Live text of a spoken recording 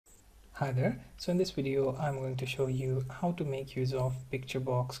Hi there. So in this video I'm going to show you how to make use of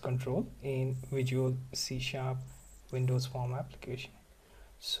Picturebox control in Visual C# Windows Form application.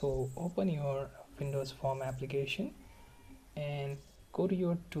 So open your Windows Form application and go to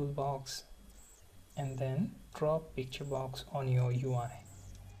your toolbox and then drop Picturebox on your UI.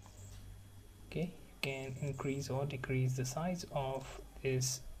 Okay, you can increase or decrease the size of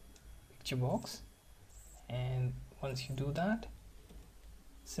this Picturebox, and once you do that,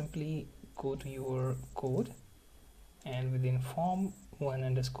 simply go to your code and within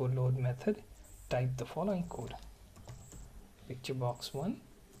form1_load method type the following code: Picturebox1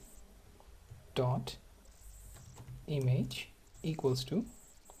 dot image equals to,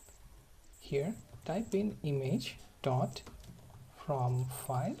 here type in image dot from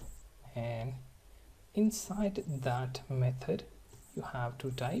file, and inside that method you have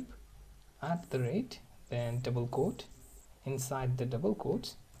to type @ then double quote, inside the double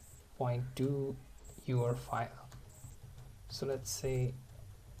quotes point to your file. So let's say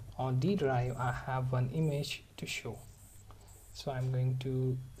on D drive I have one image to show, so I'm going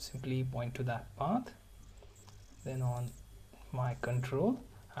to simply point to that path, then on my control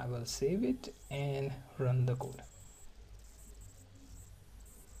I will save it and run the code.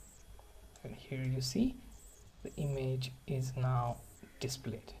 And here you see the image is now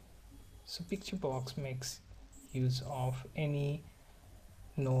displayed. So Picturebox makes use of any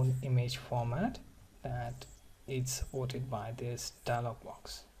known image format that is supported by this dialog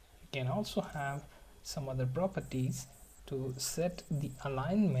box. You can also have some other properties to set the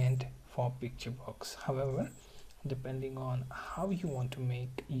alignment for Picturebox. However, depending on how you want to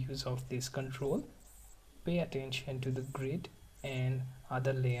make use of this control, pay attention to the grid and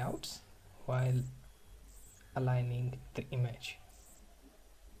other layouts while aligning the image.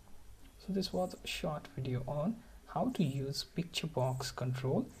 So this was a short video on how to use Picturebox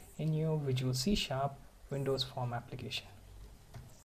control in your Visual C# Windows Form application.